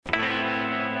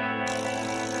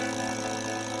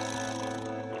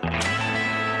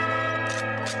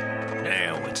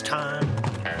Now it's time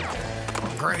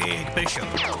for Greg Bishop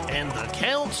and the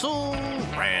Council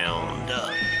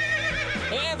Roundup.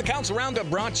 And the Council Roundup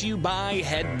brought to you by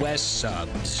Head West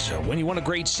Subs. So when you want a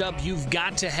great sub, you've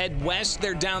got to head west.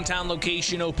 Their downtown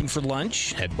location open for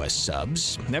lunch, Head West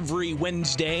Subs. Every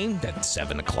Wednesday at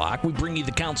 7 o'clock, we bring you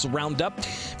the Council Roundup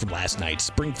from last night's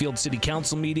Springfield City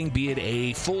Council meeting, be it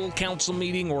a full council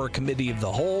meeting or a committee of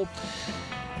the whole.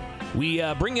 We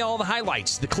bring you all the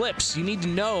highlights, the clips you need to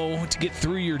know to get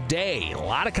through your day. A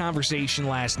lot of conversation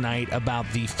last night about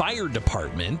the fire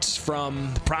department,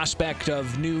 from the prospect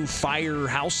of new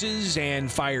firehouses and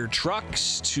fire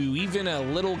trucks to even a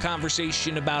little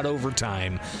conversation about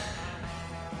overtime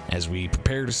as we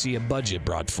prepare to see a budget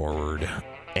brought forward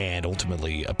and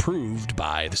ultimately approved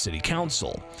by the city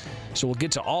council. So we'll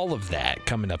get to all of that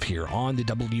coming up here on the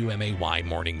WMAY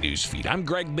Morning News Feed. I'm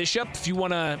Greg Bishop. If you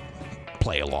want to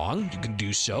play along, you can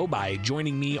do so by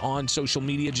joining me on social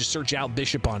media. Just search out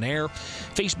Bishop on Air.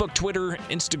 Facebook, Twitter,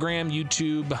 Instagram,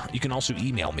 YouTube. You can also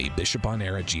email me,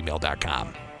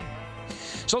 bishoponair@gmail.com.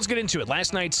 So let's get into it.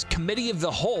 Last night's Committee of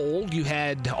the Whole, you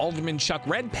had Alderman Chuck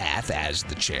Redpath as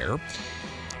the chair.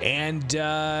 And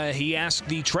he asked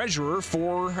the treasurer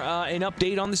for an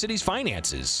update on the city's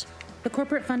finances. The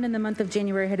corporate fund in the month of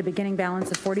January had a beginning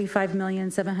balance of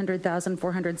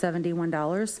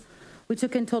 $45,700,471. We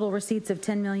took in total receipts of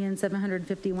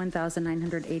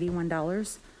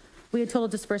 $10,751,981. We had total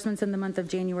disbursements in the month of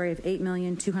January of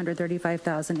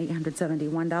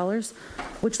 $8,235,871,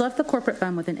 which left the corporate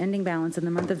fund with an ending balance in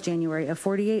the month of January of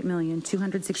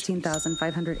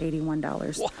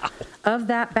 $48,216,581. Wow. Of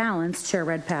that balance, Chair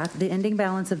Redpath, the ending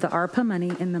balance of the ARPA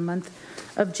money in the month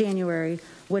of January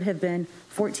would have been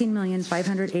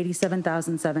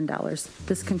 $14,587,007.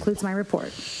 This concludes my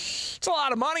report. It's a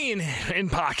lot of money in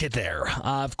pocket there.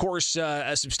 Of course,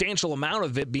 a substantial amount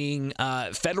of it being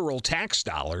federal tax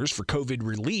dollars for COVID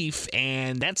relief,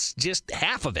 and that's just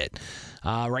half of it.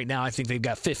 Right now, I think they've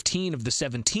got 15 of the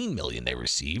 17 million they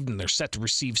received, and they're set to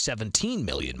receive 17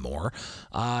 million more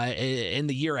in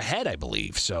the year ahead, I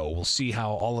believe. So we'll see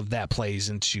how all of that plays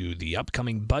into the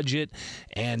upcoming budget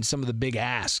and some of the big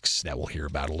asks that we'll hear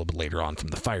about a little bit later on from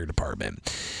the fire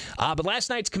department. But last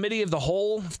night's Committee of the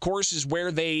Whole, of course, is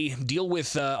where they deal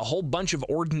with a whole bunch of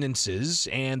ordinances,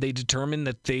 and they determine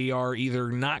that they are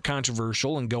either not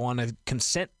controversial and go on a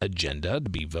consent agenda to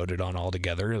be voted on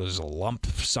altogether. There's a lump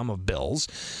sum of bills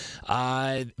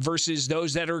versus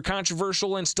those that are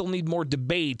controversial and still need more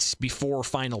debate before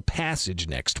final passage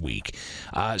next week.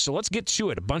 So let's get to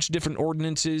it. A bunch of different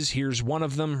ordinances. Here's one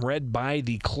of them read by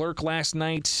the clerk last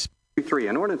night. 3,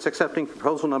 an ordinance accepting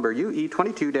proposal number UE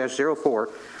 22-04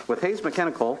 with Hayes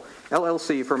Mechanical,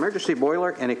 LLC for emergency boiler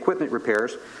and equipment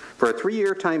repairs for a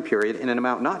 3-year time period in an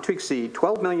amount not to exceed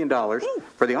 $12 million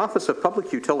for the Office of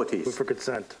Public Utilities. Move for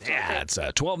consent. Yeah, it's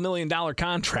a $12 million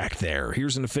contract there.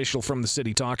 Here's an official from the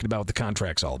city talking about what the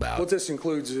contract's all about. What this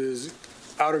includes is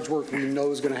outage work we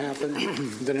know is going to happen,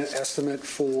 then an estimate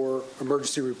for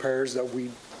emergency repairs that we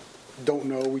don't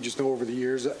know. We just know over the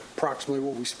years approximately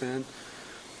what we spend.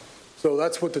 So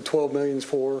that's what the $12 million is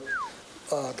for.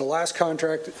 The last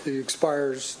contract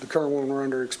expires, the current one we're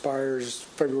under expires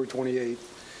February 28th.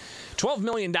 $12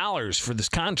 million for this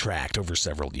contract over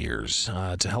several years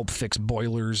to help fix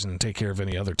boilers and take care of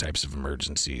any other types of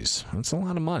emergencies. That's a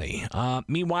lot of money.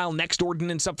 Meanwhile, next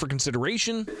ordinance up for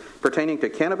consideration. Pertaining to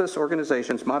cannabis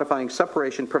organizations modifying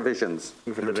separation provisions.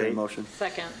 Move for debate. Motion.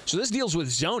 Second. So this deals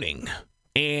with zoning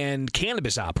and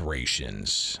cannabis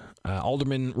operations.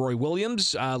 Alderman Roy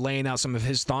Williams laying out some of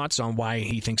his thoughts on why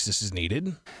he thinks this is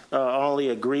needed. Only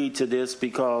agreed to this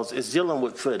because it's dealing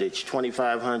with footage,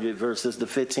 2,500 versus the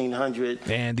 1,500.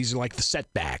 And these are like the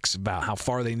setbacks about how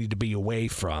far they need to be away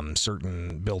from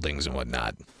certain buildings and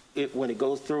whatnot. When it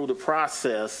goes through the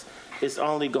process, it's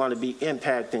only going to be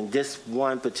impacting this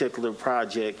one particular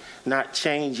project, not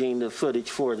changing the footage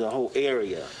for the whole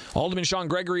area. Alderman Sean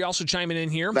Gregory also chiming in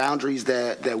here. Boundaries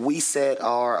that we set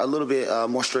are a little bit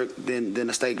more strict than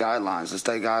the state guidelines. The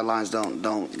state guidelines don't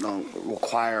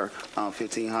require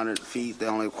 1,500 feet. They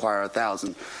only require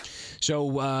 1,000.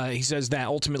 So he says that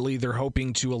ultimately they're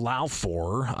hoping to allow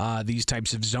for these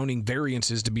types of zoning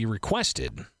variances to be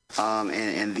requested.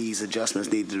 And these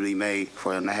adjustments need to be made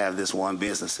for them to have this one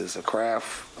business. It's a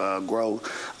craft grow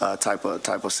type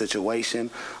of situation.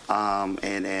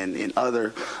 And in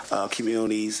other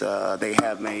communities, they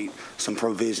have made some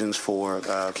provisions for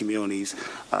communities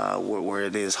where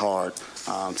it is hard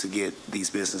to get these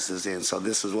businesses in. So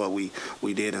this is what we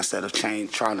did instead of trying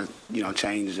to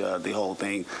change the whole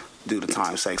thing. due to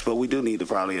time sakes. But we do need to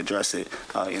probably address it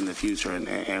in the future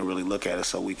and really look at it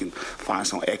so we can find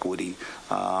some equity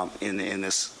in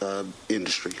this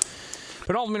industry.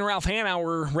 But Alderman Ralph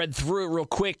Hanauer read through it real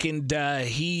quick, and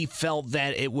he felt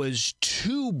that it was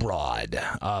too broad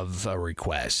of a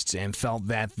request and felt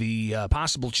that the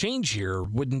possible change here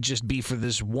wouldn't just be for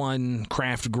this one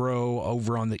craft grow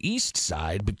over on the east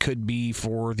side, but could be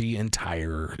for the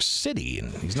entire city,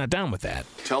 and he's not down with that.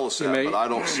 Tell us that, but I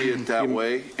don't see it that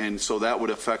way, and so that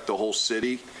would affect the whole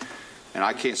city, and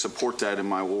I can't support that in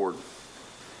my ward.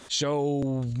 So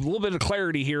a little bit of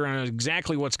clarity here on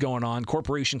exactly what's going on.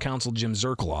 Corporation Counsel Jim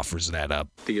Zirkle offers that up.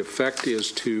 The effect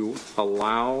is to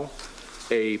allow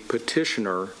a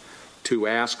petitioner to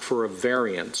ask for a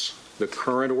variance. The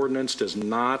current ordinance does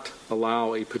not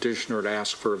allow a petitioner to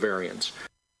ask for a variance.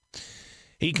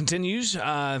 He continues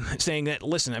saying that,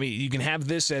 listen, I mean, you can have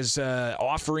this as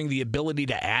offering the ability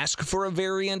to ask for a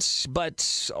variance,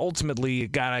 but ultimately you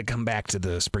got to come back to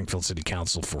the Springfield City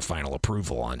Council for final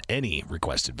approval on any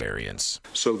requested variance.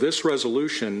 So this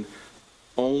resolution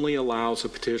only allows a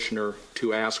petitioner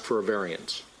to ask for a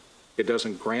variance. It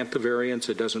doesn't grant the variance.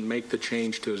 It doesn't make the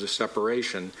change to the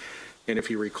separation. And if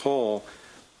you recall,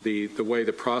 the way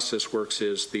the process works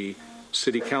is the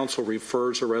City Council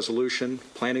refers a resolution,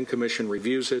 Planning Commission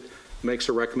reviews it, makes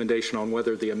a recommendation on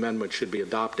whether the amendment should be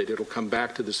adopted. It'll come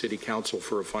back to the City Council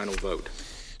for a final vote.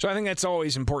 So I think that's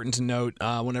always important to note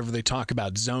whenever they talk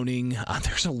about zoning.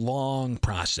 There's a long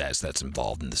process that's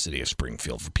involved in the city of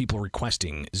Springfield for people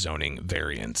requesting zoning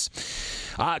variance.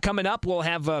 Coming up, we'll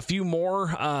have a few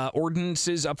more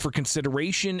ordinances up for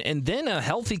consideration and then a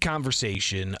healthy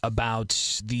conversation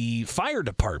about the fire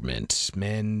department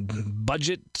and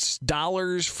budget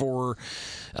dollars for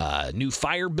new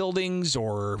fire buildings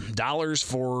or dollars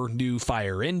for new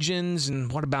fire engines.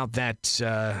 And what about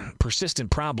that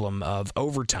persistent problem of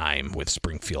overtime with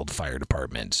Springfield Fire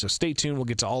Department? So stay tuned. We'll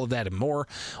get to all of that and more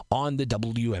on the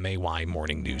WMAY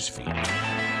Morning News Feed.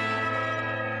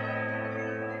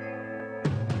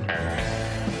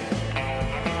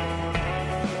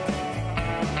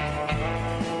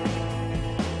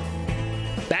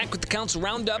 Back with the Council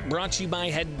Roundup, brought to you by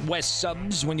Head West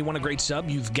Subs. When you want a great sub,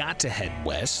 you've got to head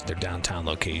west. Their downtown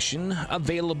location,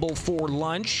 available for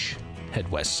lunch. Head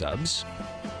West Subs.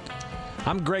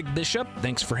 I'm Greg Bishop.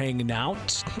 Thanks for hanging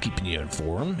out, keeping you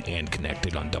informed and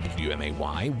connected on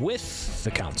WMAY with the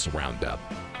Council Roundup.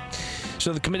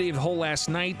 So the Committee of the Whole last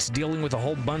night dealing with a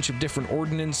whole bunch of different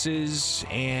ordinances,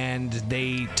 and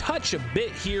they touch a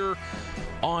bit here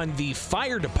on the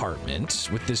fire department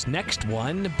with this next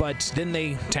one, but then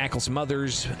they tackle some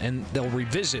others and they'll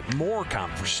revisit more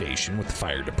conversation with the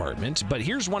fire department. But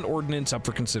here's one ordinance up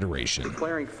for consideration.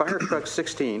 Declaring Fire Truck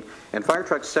 16 and Fire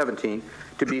Truck 17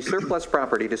 to be surplus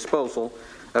property, disposal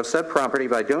of said property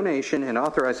by donation, and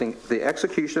authorizing the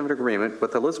execution of an agreement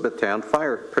with Elizabethtown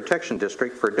Fire Protection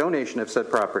District for donation of said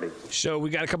property. So we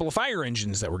got a couple of fire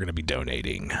engines that we're going to be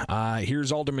donating.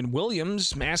 Here's Alderman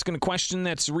Williams asking a question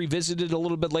that's revisited a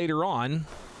little bit later on.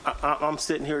 I'm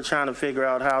sitting here trying to figure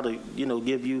out how to,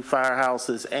 give you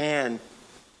firehouses and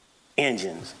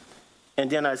engines. And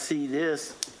then I see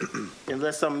this,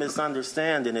 unless I'm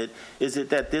misunderstanding it, is it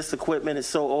that this equipment is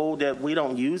so old that we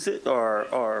don't use it,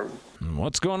 or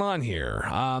what's going on here?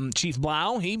 Chief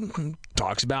Blau, he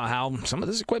talks about how some of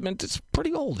this equipment is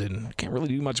pretty old and can't really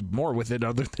do much more with it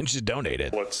other than just donate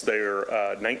it. What's their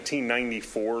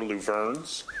 1994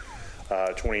 Luvernes,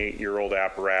 28-year-old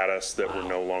apparatus that were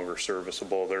no longer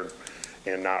serviceable. They're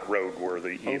and not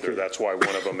roadworthy either. Okay. That's why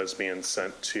one of them is being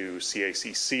sent to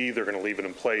CACC. They're going to leave it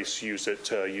in place, use it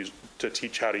to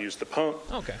teach how to use the pump.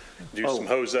 Okay. Do some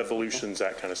hose evolutions,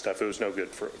 that kind of stuff. It was no good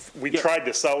for. We tried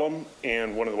to sell them,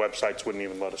 and one of the websites wouldn't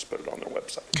even let us put it on their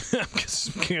website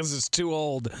because it's too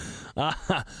old.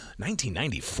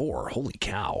 1994. Holy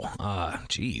cow.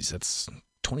 Geez, that's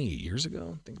 28 years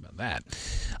ago. Think about that.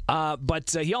 But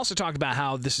he also talked about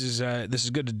how this is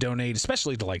good to donate,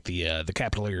 especially to like the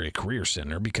Capital Area Career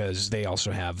Center, because they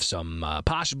also have some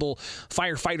possible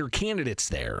firefighter candidates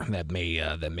there that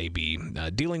may be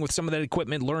dealing with some of that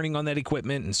equipment, learning on that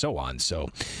equipment, and so on. So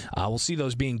we'll see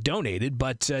those being donated,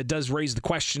 but it does raise the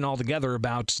question altogether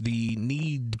about the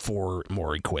need for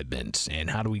more equipment and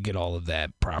how do we get all of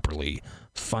that properly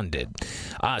funded.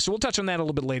 So we'll touch on that a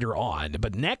little bit later on.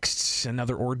 But next,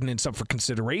 another ordinance up for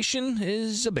consideration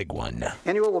is a big one.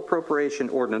 Annual appropriation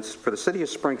ordinance for the City of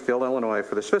Springfield, Illinois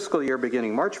for this fiscal year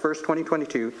beginning March 1st,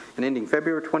 2022 and ending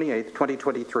February 28th,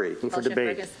 2023. For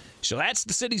debate. So that's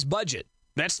the city's budget.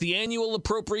 That's the annual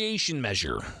appropriation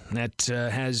measure that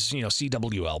has,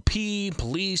 CWLP,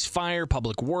 police, fire,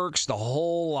 public works, the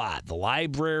whole lot, the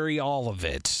library, all of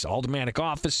it, aldermanic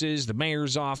offices, the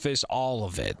mayor's office, all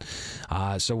of it.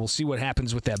 So we'll see what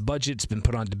happens with that budget. It's been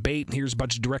put on debate. Here's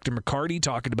Budget Director McCarty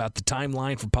talking about the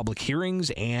timeline for public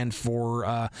hearings and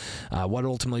for what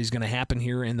ultimately is going to happen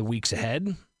here in the weeks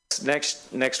ahead.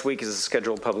 Next week is a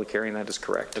scheduled public hearing. That is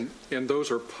correct. And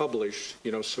those are published,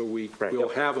 so we'll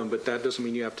have them, but that doesn't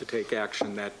mean you have to take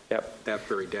action that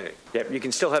very day. Yep. You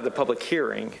can still have the public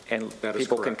hearing, and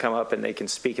people can come up and they can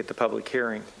speak at the public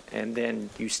hearing, and then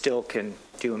you still can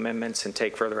do amendments and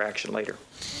take further action later.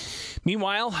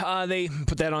 Meanwhile, they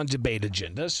put that on debate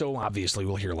agenda, so obviously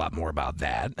we'll hear a lot more about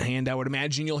that. And I would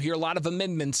imagine you'll hear a lot of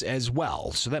amendments as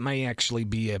well. So that may actually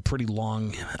be a pretty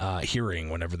long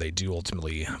hearing whenever they do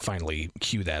ultimately finally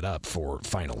queue that up for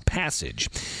final passage.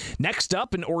 Next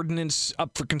up, an ordinance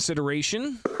up for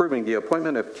consideration. Approving the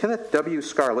appointment of Kenneth W.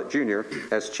 Scarlett, Jr.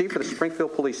 as Chief of the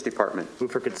Springfield Police Department.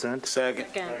 Move for consent. Second.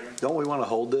 Don't we want to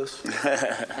hold this?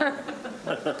 Yeah,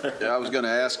 I was going to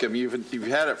ask him, you've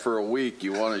had it for a week.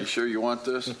 You sure you want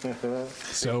this?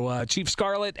 So Chief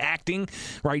Scarlett acting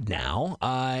right now,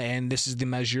 and this is the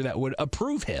measure that would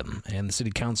approve him, and the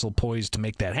city council poised to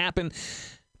make that happen.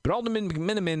 But Alderman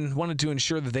McMiniman wanted to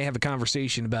ensure that they have a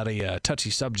conversation about a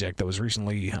touchy subject that was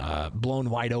recently blown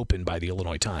wide open by the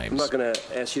Illinois Times. I'm not going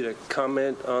to ask you to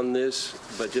comment on this,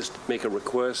 but just make a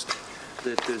request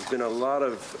that there's been a lot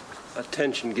of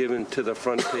attention given to the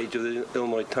front page of the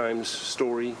Illinois Times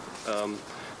story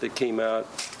that came out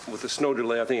with the snow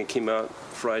delay. I think it came out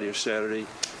Friday or Saturday,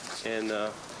 and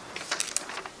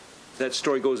that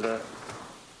story goes in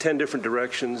 10 different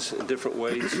directions in different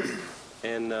ways,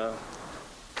 and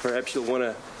perhaps you'll want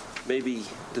to maybe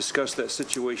discuss that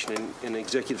situation in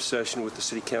executive session with the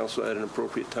city council at an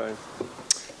appropriate time.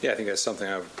 Yeah, I think that's something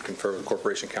I would confer with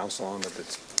Corporation Council on, but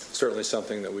it's certainly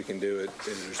something that we can do.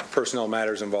 There's personnel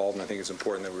matters involved, and I think it's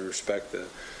important that we respect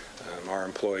our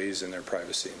employees and their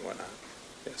privacy and whatnot.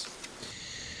 Yes.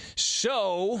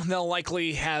 So they'll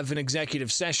likely have an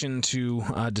executive session to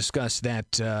discuss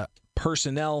that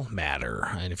personnel matter.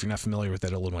 And if you're not familiar with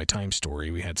that Illinois Times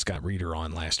story, we had Scott Reeder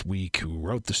on last week who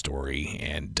wrote the story,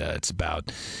 and it's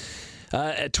about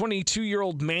a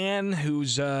 22-year-old man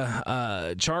who's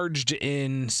charged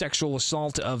in sexual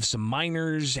assault of some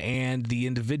minors, and the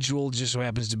individual just so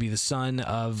happens to be the son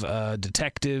of a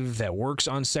detective that works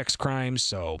on sex crimes.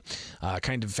 So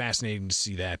kind of fascinating to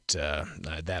see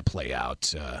that play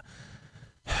out.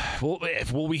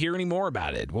 Will we hear any more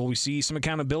about it? Will we see some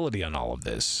accountability on all of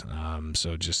this?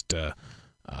 So just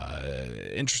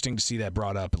interesting to see that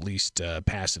brought up, at least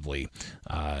passively,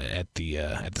 at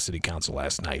the city council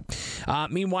last night.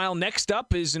 Meanwhile, next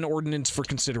up is an ordinance for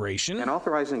consideration. And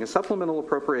authorizing a supplemental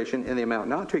appropriation in the amount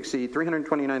not to exceed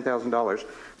 $329,000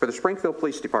 for the Springfield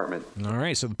Police Department. All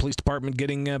right, so the police department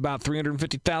getting about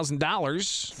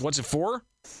 $350,000. What's it for?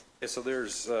 Yeah,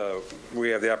 so we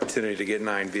have the opportunity to get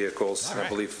 9 vehicles. Right. I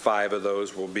believe 5 of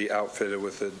those will be outfitted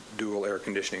with a dual air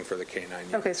conditioning for the K9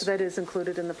 units. Okay, so that is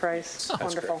included in the price. Oh,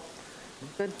 wonderful.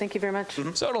 Good, thank you very much.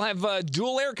 Mm-hmm. So it'll have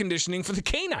dual air conditioning for the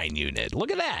K9 unit. Look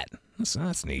at that.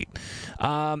 That's neat.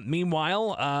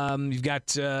 Meanwhile, you've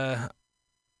got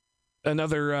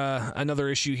another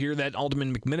issue here that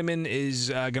Alderman McMiniman is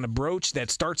going to broach that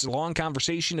starts a long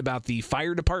conversation about the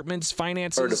fire department's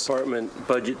finances. Fire department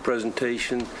budget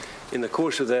presentation. In the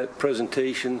course of that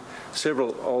presentation,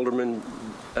 several aldermen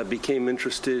became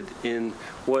interested in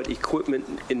what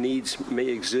equipment and needs may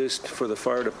exist for the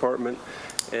fire department,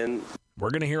 and we're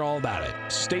going to hear all about it.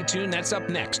 Stay tuned. That's up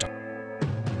next.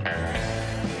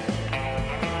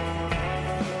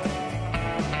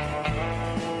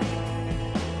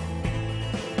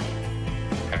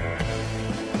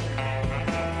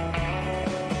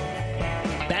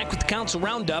 Council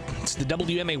Roundup. It's the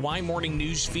WMAY Morning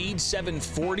News Feed,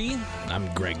 740.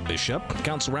 I'm Greg Bishop.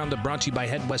 Council Roundup brought to you by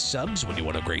Head West Subs. When you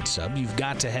want a great sub, you've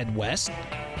got to head west.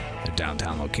 Their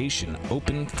downtown location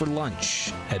open for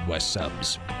lunch. Head West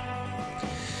Subs.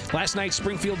 Last night,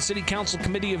 Springfield City Council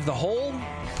Committee of the Whole.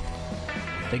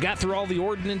 They got through all the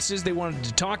ordinances they wanted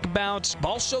to talk about.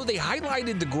 Also, they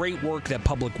highlighted the great work that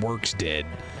Public Works did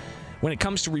when it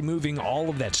comes to removing all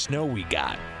of that snow we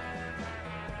got.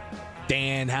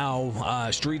 And how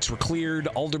streets were cleared,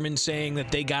 aldermen saying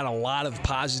that they got a lot of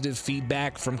positive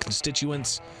feedback from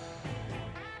constituents.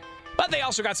 But they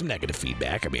also got some negative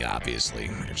feedback. I mean, obviously,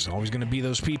 there's always going to be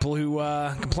those people who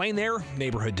complain their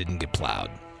neighborhood didn't get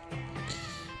plowed.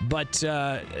 But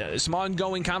some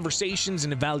ongoing conversations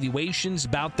and evaluations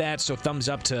about that, so thumbs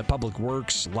up to Public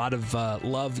Works. A lot of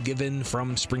love given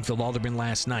from Springfield aldermen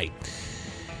last night.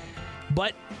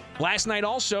 But Last night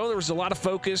also, there was a lot of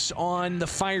focus on the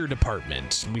fire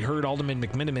department. We heard Alderman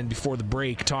McMiniman before the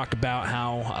break talk about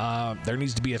how there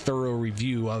needs to be a thorough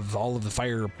review of all of the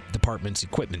fire department's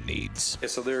equipment needs. Yeah,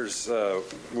 so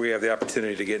we have the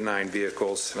opportunity to get 9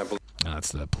 vehicles. And I believe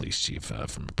that's the police chief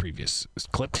from a previous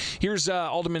clip. Here's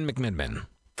Alderman McMiniman.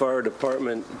 Fire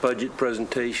department budget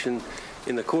presentation.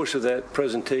 In the course of that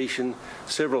presentation,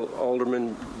 several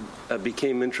aldermen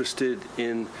became interested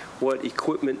in what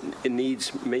equipment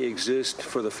needs may exist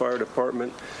for the fire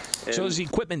department. And so, those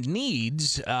equipment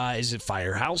needs, is it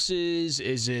firehouses?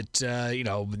 Is it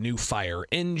new fire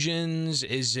engines?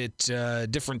 Is it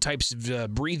different types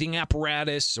of breathing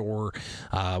apparatus? Or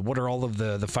what are all of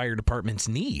the fire department's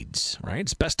needs? Right,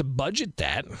 it's best to budget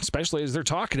that, especially as they're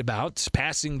talking about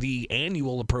passing the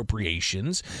annual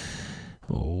appropriations.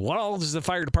 What all does the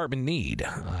fire department need?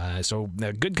 So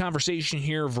a good conversation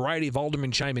here, a variety of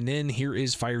aldermen chiming in. Here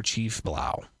is Fire Chief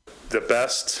Blau. The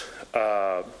best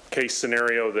case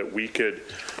scenario that we could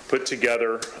put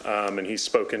together, and he's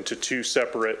spoken to 2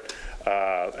 separate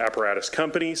apparatus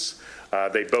companies.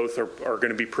 They both are going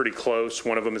to be pretty close.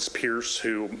 One of them is Pierce,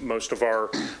 who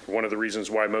one of the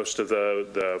reasons why most of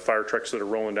the fire trucks that are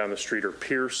rolling down the street are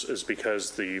Pierce is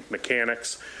because the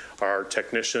mechanics, our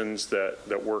technicians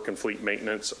that work in fleet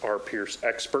maintenance, are Pierce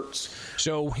experts.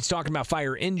 So he's talking about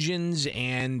fire engines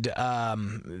and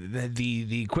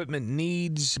the equipment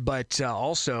needs, but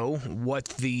also what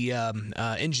the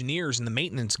engineers and the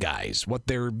maintenance guys, what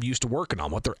they're used to working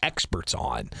on, what they're experts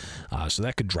on. So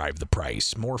that could drive the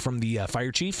price. More from the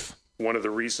fire chief. One of the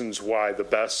reasons why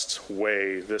this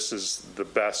is the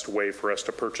best way for us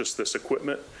to purchase this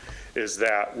equipment is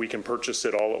that we can purchase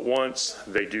it all at once.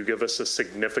 They do give us a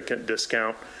significant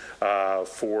discount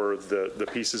for the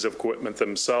pieces of equipment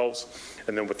themselves.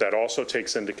 And then what that also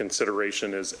takes into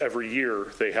consideration is every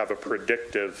year they have a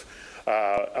predictive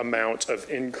amount of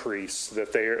increase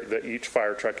that each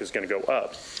fire truck is going to go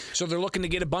up. So they're looking to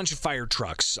get a bunch of fire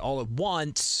trucks all at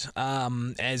once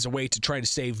as a way to try to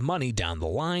save money down the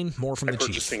line. More from the chief.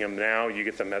 Purchasing them now, you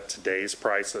get them at today's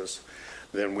prices.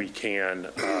 Then we can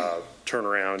turn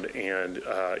around and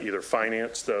either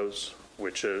finance those,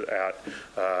 which is at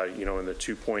in the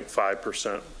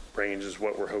 2.5% range is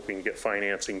what we're hoping to get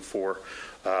financing for.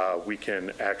 We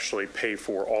can actually pay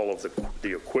for all of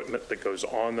the equipment that goes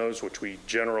on those, which we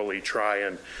generally try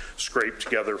and scrape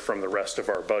together from the rest of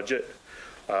our budget.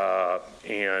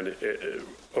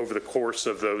 Over the course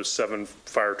of those 7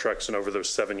 fire trucks and over those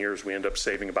 7 years, we end up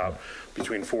saving about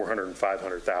between $400,000 and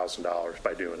 $500,000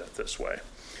 by doing it this way.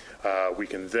 We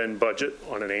can then budget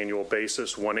on an annual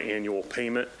basis, one annual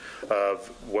payment of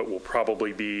what will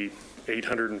probably be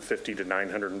 $850 to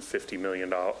 $950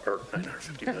 million, or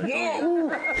 $950 million.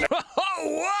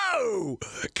 Whoa!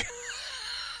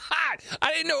 God,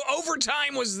 I didn't know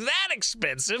overtime was that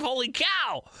expensive. Holy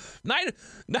cow!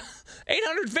 $850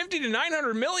 to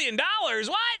 $900 million.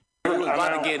 What? We're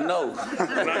about to get no.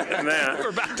 We're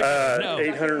about to get no.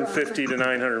 $850 to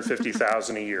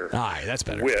 $950,000 a year. All right, that's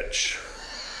better. Which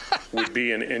would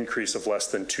be an increase of less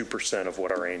than 2% of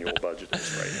what our annual budget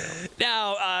is right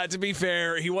now. Now, to be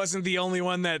fair, he wasn't the only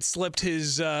one that slipped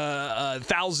his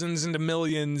thousands into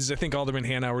millions. I think Alderman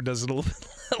Hanauer does it a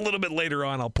little bit later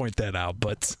on. I'll point that out,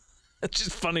 but it's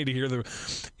just funny to hear the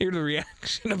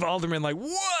reaction of Alderman like,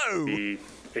 whoa! The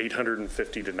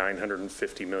 $850 to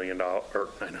 $950 million, or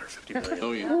 $950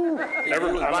 million.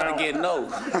 We're about to get no.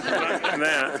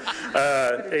 That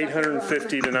 $850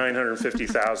 to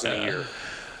 $950,000 a year.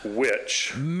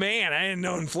 Which, man, I didn't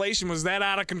know inflation was that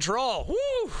out of control.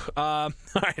 Woo! All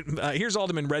right, here's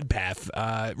Alderman Redpath,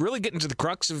 really getting to the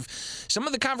crux of some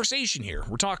of the conversation here.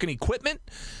 We're talking equipment.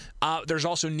 There's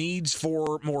also needs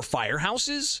for more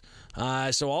firehouses.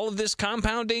 So all of this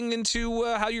compounding into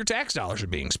how your tax dollars are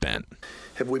being spent.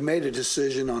 Have we made a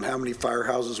decision on how many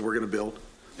firehouses we're going to build?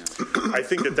 I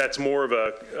think that's more of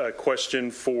a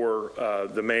question for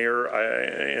the mayor,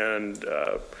 and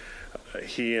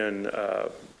he and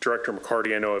Director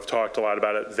McCarty, I know, have talked a lot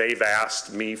about it. They've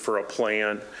asked me for a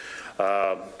plan.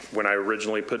 When I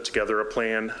originally put together a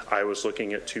plan, I was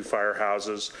looking at 2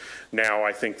 firehouses. Now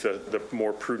I think the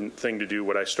more prudent thing to do,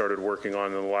 what I started working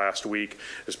on in the last week,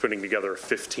 is putting together a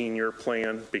 15-year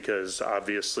plan, because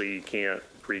obviously you can't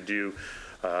redo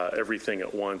everything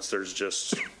at once. There's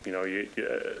just,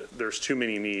 there's too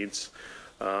many needs.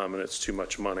 And it's too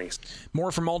much money.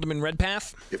 More from Alderman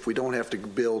Redpath. If we don't have to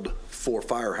build 4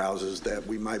 firehouses, that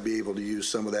we might be able to use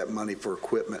some of that money for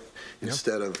equipment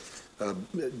instead of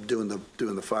doing the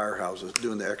firehouses,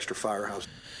 doing the extra firehouses.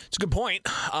 It's a good point.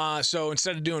 So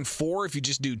instead of doing 4, if you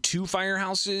just do 2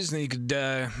 firehouses, then you could,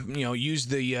 use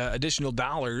the additional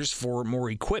dollars for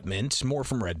more equipment, more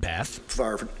from Redpath.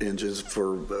 Fire engines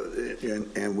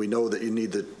and we know that you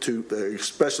need the 2,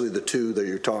 especially the 2 that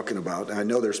you're talking about. And I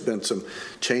know there's been some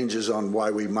changes on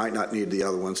why we might not need the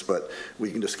other ones, but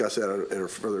we can discuss that at a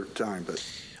further time. But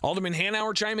Alderman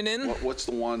Hanauer chiming in. What's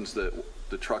the ones the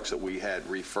trucks that we had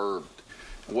refurbed?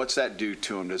 What's that do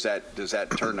to them? Does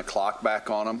that turn the clock back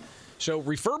on them? So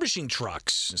refurbishing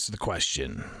trucks is the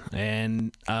question,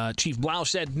 and Chief Blau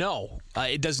said no,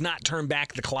 it does not turn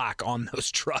back the clock on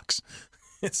those trucks.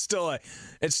 It's still a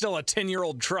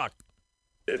 10-year-old truck.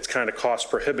 It's kind of cost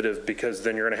prohibitive because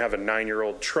then you're going to have a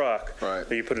 9-year-old truck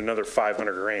that you put another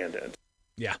 $500,000 in.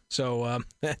 Yeah, so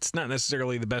that's not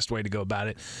necessarily the best way to go about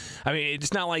it. I mean,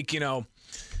 it's not like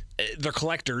they're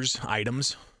collector's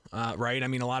items. Right? I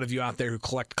mean, a lot of you out there who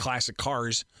collect classic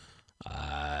cars,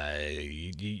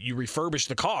 you refurbish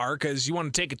the car because you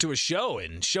want to take it to a show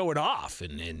and show it off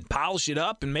and polish it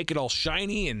up and make it all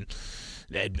shiny and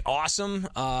awesome.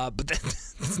 But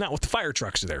that's not what the fire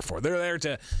trucks are there for. They're there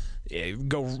to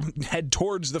go head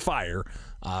towards the fire,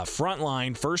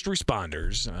 frontline first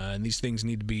responders, and these things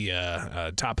need to be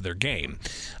top of their game.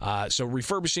 So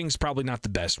refurbishing is probably not the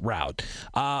best route.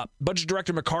 Budget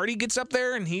Director McCarty gets up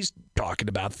there and he's talking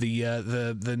about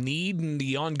the need and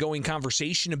the ongoing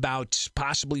conversation about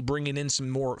possibly bringing in some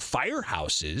more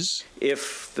firehouses.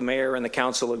 If the mayor and the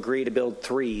council agree to build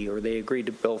 3 or they agree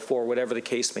to build 4, whatever the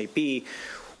case may be,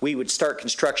 we would start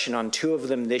construction on 2 of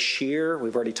them this year.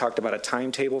 We've already talked about a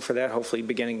timetable for that, hopefully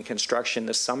beginning construction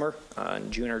this summer,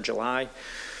 in June or July.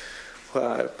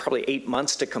 Probably 8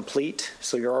 months to complete.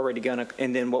 So you're already going to,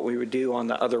 and then what we would do on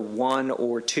the other 1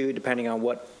 or 2, depending on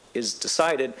what is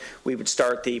decided, we would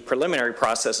start the preliminary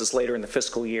processes later in the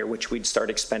fiscal year, which we'd start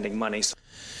expending money.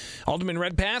 Alderman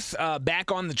Redpath,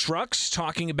 back on the trucks,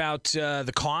 talking about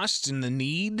the cost and the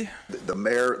need. The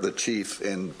mayor, the chief,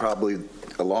 and probably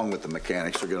along with the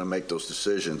mechanics are going to make those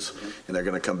decisions, and they're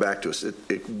going to come back to us.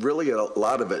 It really, a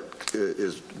lot of it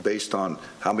is based on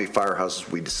how many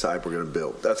firehouses we decide we're going to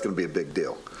build. That's going to be a big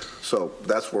deal. So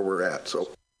that's where we're at.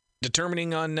 So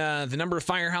determining on the number of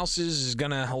firehouses is going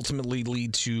to ultimately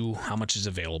lead to how much is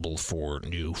available for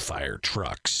new fire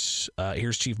trucks.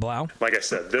 Here's Chief Blau. Like I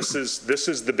said, this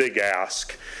is the big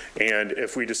ask, and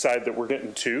if we decide that we're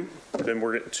getting 2, then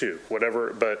we're getting 2,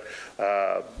 whatever. But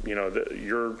the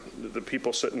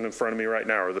people sitting in front of me right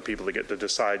now are the people that get to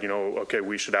decide. Okay,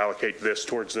 we should allocate this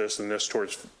towards this and this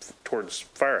towards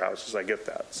firehouses. I get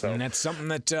that. So, and that's something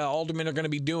that aldermen are going to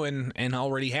be doing and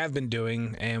already have been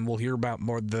doing, and we'll hear about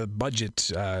more the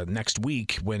budget next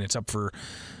week when it's up for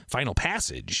final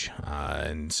passage,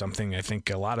 and something I think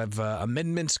a lot of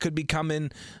amendments could be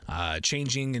coming,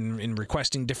 changing and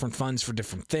requesting different funds for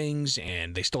different things,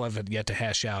 and they still haven't yet to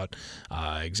hash out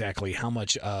exactly how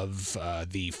much of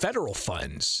the federal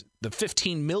funds, the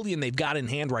 $15 million they've got in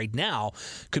hand right now,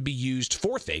 could be used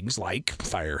for things like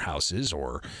firehouses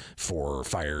or for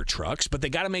fire trucks, but they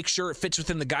got to make sure it fits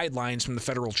within the guidelines from the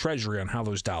federal treasury on how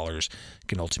those dollars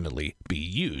can ultimately be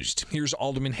used. Here's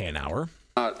Alderman Hanauer.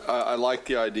 I like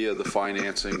the idea of the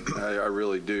financing. I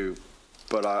really do.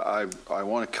 But I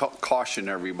want to caution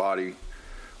everybody.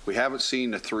 We haven't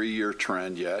seen the 3-year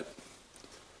trend yet.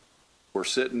 We're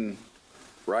sitting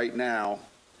right now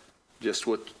just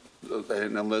with,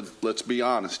 and let's be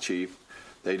honest, Chief,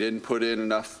 they didn't put in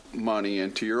enough money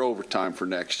into your overtime for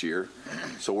next year.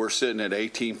 So we're sitting at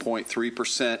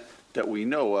 18.3% that we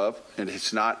know of, and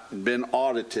it's not been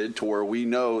audited to where we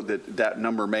know that that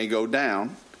number may go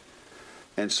down.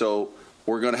 And so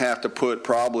we're going to have to put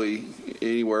probably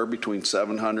anywhere between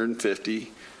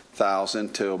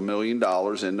 $750,000 to $1 million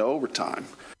into overtime.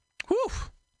 Whew.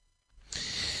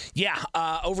 Yeah,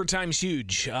 overtime's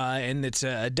huge, and it's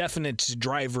a definite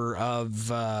driver of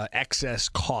excess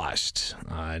cost.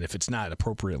 And if it's not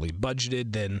appropriately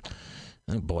budgeted, then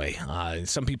oh boy,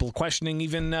 some people questioning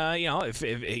even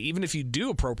even if you do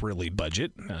appropriately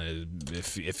budget,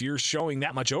 if you're showing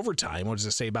that much overtime, what does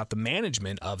it say about the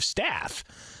management of staff?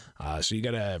 So you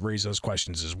got to raise those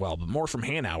questions as well. But more from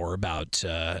Hanauer about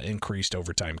increased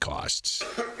overtime costs.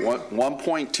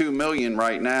 $1.2 million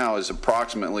right now is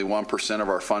approximately 1% of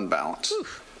our fund balance.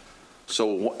 Oof.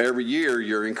 So every year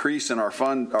you're increasing our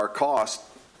cost,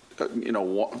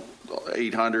 $800,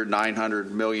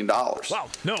 $900 million. Wow,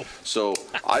 no. So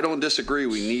I don't disagree.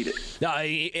 We need it. No,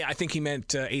 I think he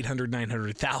meant 800,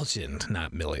 900,000,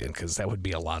 not million, because that would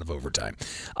be a lot of overtime.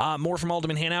 More from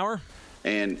Alderman Hanauer.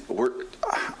 And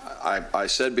I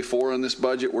said before in this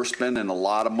budget, we're spending a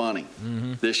lot of money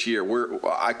this year.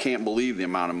 I can't believe the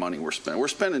amount of money we're spending. We're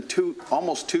spending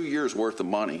almost 2 years worth of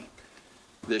money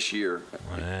this year.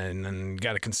 And then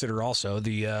got to consider also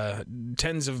the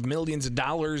tens of millions of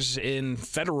dollars in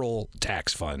federal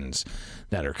tax funds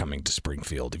that are coming to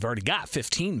Springfield. You've already got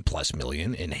 15 plus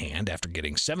million in hand after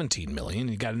getting 17 million.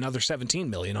 You've got another 17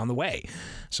 million on the way.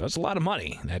 So that's a lot of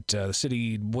money that the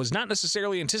city was not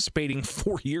necessarily anticipating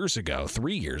 4 years ago,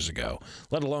 3 years ago,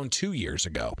 let alone 2 years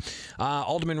ago.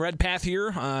 Alderman Redpath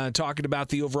here talking about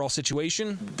the overall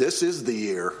situation. This is the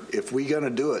year. If we're going to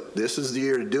do it, this is the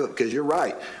year to do it, because you're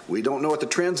right. We don't know what the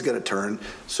trend's going to turn,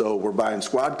 so we're buying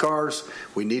squad cars.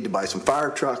 We need to buy some fire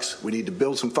trucks. We need to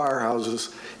build some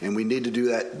firehouses, and we need to do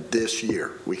that this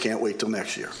year. We can't wait till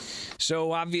next year.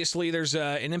 So obviously there's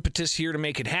an impetus here to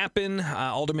make it happen.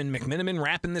 Alderman McMiniman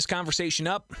wrapping this conversation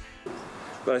up.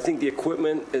 But I think the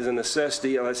equipment is a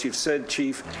necessity. As you've said,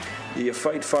 Chief, you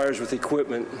fight fires with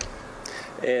equipment.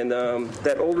 And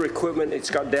that older equipment, it's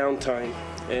got downtime.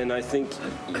 And I think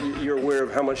you're aware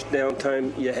of how much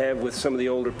downtime you have with some of the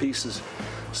older pieces.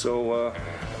 So,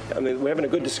 I mean, we're having a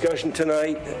good discussion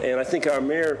tonight, and I think our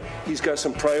mayor, he's got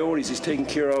some priorities he's taking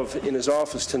care of in his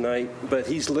office tonight, but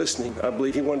he's listening. I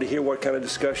believe he wanted to hear what kind of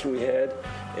discussion we had,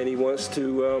 and he wants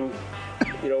to,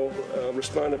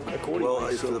 respond accordingly. Well,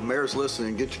 if the mayor's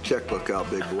listening, get your checkbook out,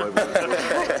 big boy.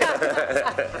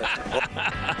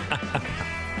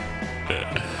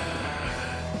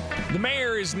 The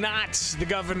mayor is not the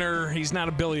governor. He's not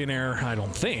a billionaire, I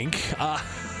don't think.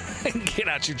 Get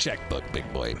out your checkbook,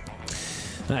 big boy.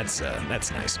 That's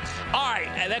nice. All right,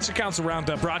 that's your Council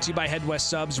Roundup brought to you by Head West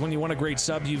Subs. When you want a great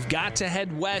sub, you've got to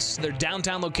head west. Their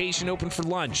downtown location open for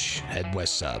lunch. Head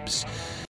West Subs.